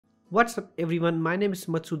What's up everyone, my name is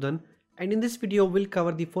Matsudan and in this video we'll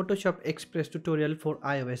cover the Photoshop Express tutorial for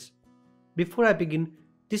iOS. Before I begin,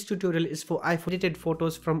 this tutorial is for iPhone edited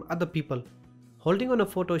photos from other people. Holding on a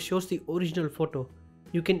photo shows the original photo.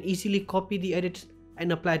 You can easily copy the edits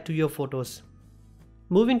and apply it to your photos.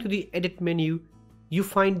 Moving to the edit menu, you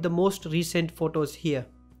find the most recent photos here.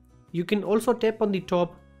 You can also tap on the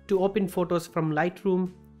top to open photos from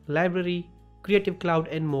Lightroom, Library, Creative Cloud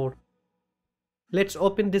and more. Let's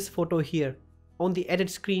open this photo here. On the edit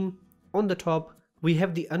screen, on the top, we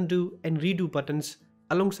have the undo and redo buttons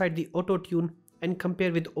alongside the auto tune and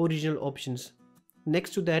compare with original options. Next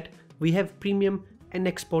to that, we have premium and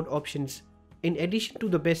export options. In addition to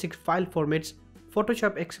the basic file formats,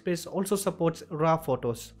 Photoshop Express also supports RAW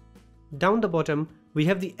photos. Down the bottom, we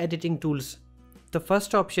have the editing tools. The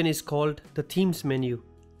first option is called the themes menu.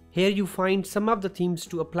 Here you find some of the themes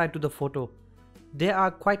to apply to the photo. There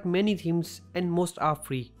are quite many themes and most are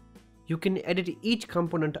free. You can edit each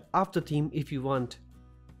component of the theme if you want.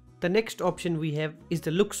 The next option we have is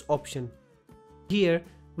the looks option. Here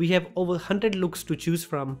we have over 100 looks to choose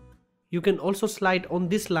from. You can also slide on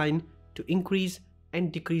this line to increase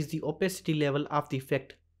and decrease the opacity level of the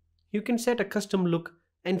effect. You can set a custom look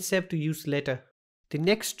and save to use later. The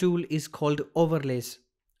next tool is called overlays,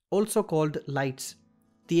 also called lights.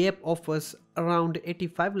 The app offers around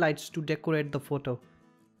 85 lights to decorate the photo.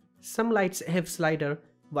 Some lights have slider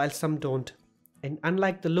while some don't, and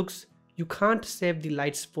unlike the looks, you can't save the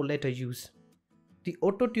lights for later use. The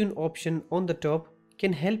auto tune option on the top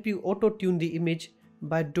can help you auto tune the image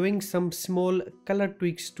by doing some small color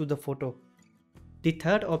tweaks to the photo. The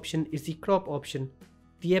third option is the crop option.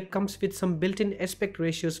 The app comes with some built-in aspect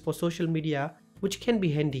ratios for social media which can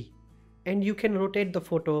be handy. And you can rotate the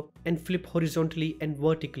photo and flip horizontally and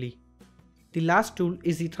vertically. The last tool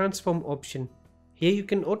is the transform option. Here you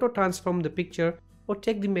can auto transform the picture or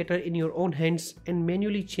take the matter in your own hands and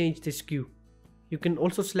manually change the skew. You can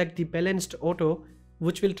also select the balanced auto,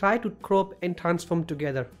 which will try to crop and transform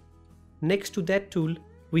together. Next to that tool,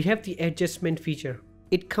 we have the adjustment feature.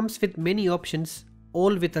 It comes with many options,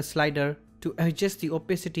 all with a slider to adjust the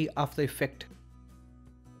opacity of the effect.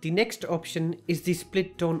 The next option is the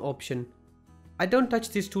split tone option. I don't touch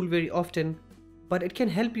this tool very often, but it can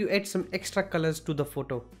help you add some extra colors to the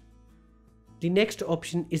photo. The next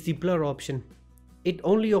option is the blur option. It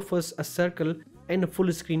only offers a circle and a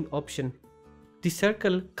full screen option. The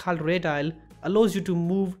circle, called radial, allows you to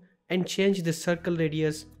move and change the circle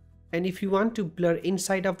radius, and if you want to blur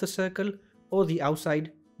inside of the circle or the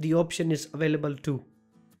outside, the option is available too.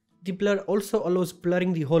 The blur also allows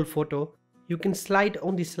blurring the whole photo. You can slide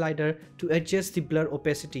on the slider to adjust the blur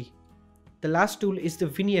opacity. The last tool is the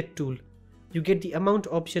Vignette tool. You get the amount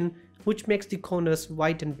option, which makes the corners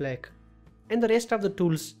white and black. And the rest of the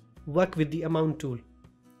tools work with the amount tool.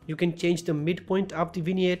 You can change the midpoint of the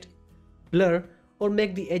vignette, blur or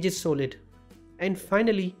make the edges solid. And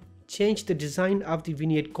finally, change the design of the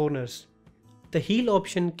vignette corners. The heal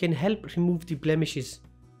option can help remove the blemishes.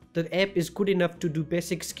 The app is good enough to do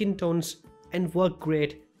basic skin tones and work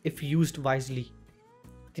great if used wisely.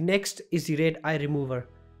 The next is the red eye remover.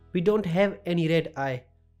 We don't have any red eye,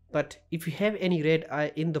 but if you have any red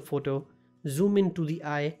eye in the photo, zoom into the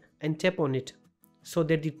eye and tap on it so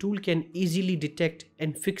that the tool can easily detect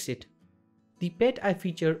and fix it. The pet eye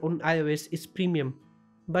feature on iOS is premium,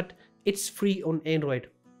 but it's free on Android.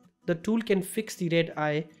 The tool can fix the red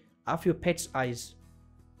eye of your pet's eyes.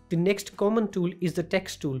 The next common tool is the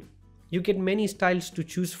text tool. You get many styles to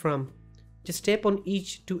choose from. Just tap on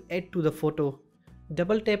each to add to the photo.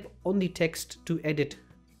 Double tap on the text to edit.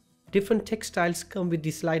 Different text styles come with the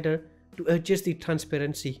slider to adjust the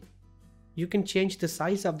transparency. You can change the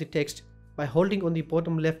size of the text by holding on the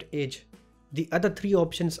bottom left edge. The other three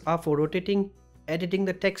options are for rotating, editing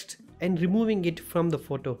the text and removing it from the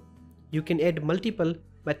photo. You can add multiple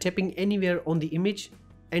by tapping anywhere on the image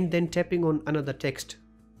and then tapping on another text.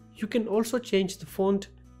 You can also change the font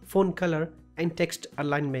color and text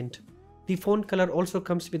alignment. The font color also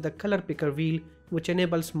comes with the color picker wheel, which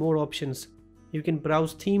enables more options. You can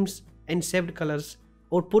browse themes and saved colors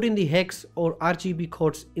or put in the hex or RGB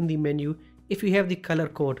codes in the menu if you have the color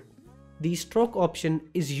code. The stroke option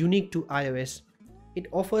is unique to iOS. It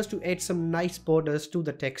offers to add some nice borders to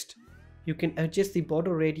the text. You can adjust the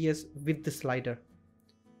border radius with the slider.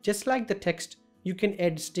 Just like the text, you can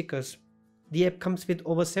add stickers. The app comes with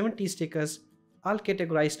over 70 stickers, all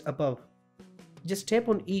categorized above. Just tap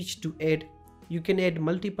on each to add. You can add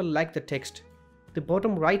multiple like the text. The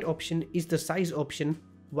bottom right option is the size option,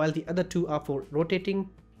 while the other two are for rotating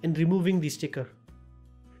and removing the sticker.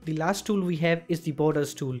 The last tool we have is the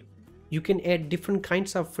borders tool. You can add different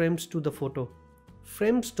kinds of frames to the photo.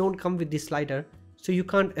 Frames don't come with this slider, so you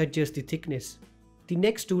can't adjust the thickness. The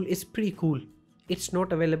next tool is pretty cool. It's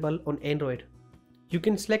not available on Android. You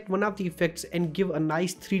can select one of the effects and give a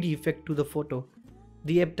nice 3D effect to the photo.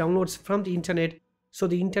 The app downloads from the internet, so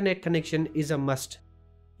the internet connection is a must.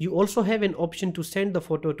 You also have an option to send the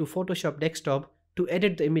photo to Photoshop Desktop to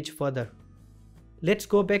edit the image further. Let's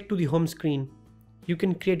go back to the home screen. You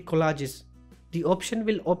can create collages. The option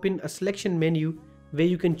will open a selection menu where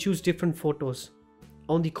you can choose different photos.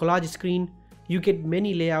 On the collage screen, you get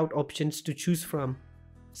many layout options to choose from.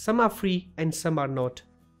 Some are free and some are not.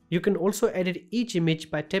 You can also edit each image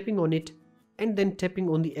by tapping on it and then tapping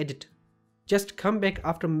on the edit. Just come back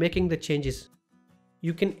after making the changes.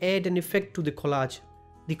 You can add an effect to the collage.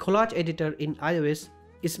 The collage editor in iOS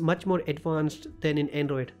is much more advanced than in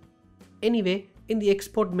Android. Anyway, in the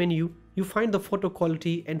export menu, you find the photo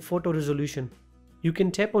quality and photo resolution. You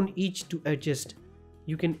can tap on each to adjust.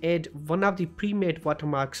 You can add one of the pre-made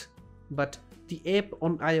watermarks, but the app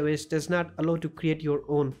on iOS does not allow to create your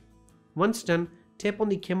own. Once done, tap on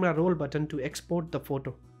the camera roll button to export the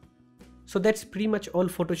photo. So that's pretty much all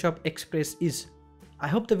Photoshop Express is. I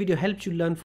hope the video helped you learn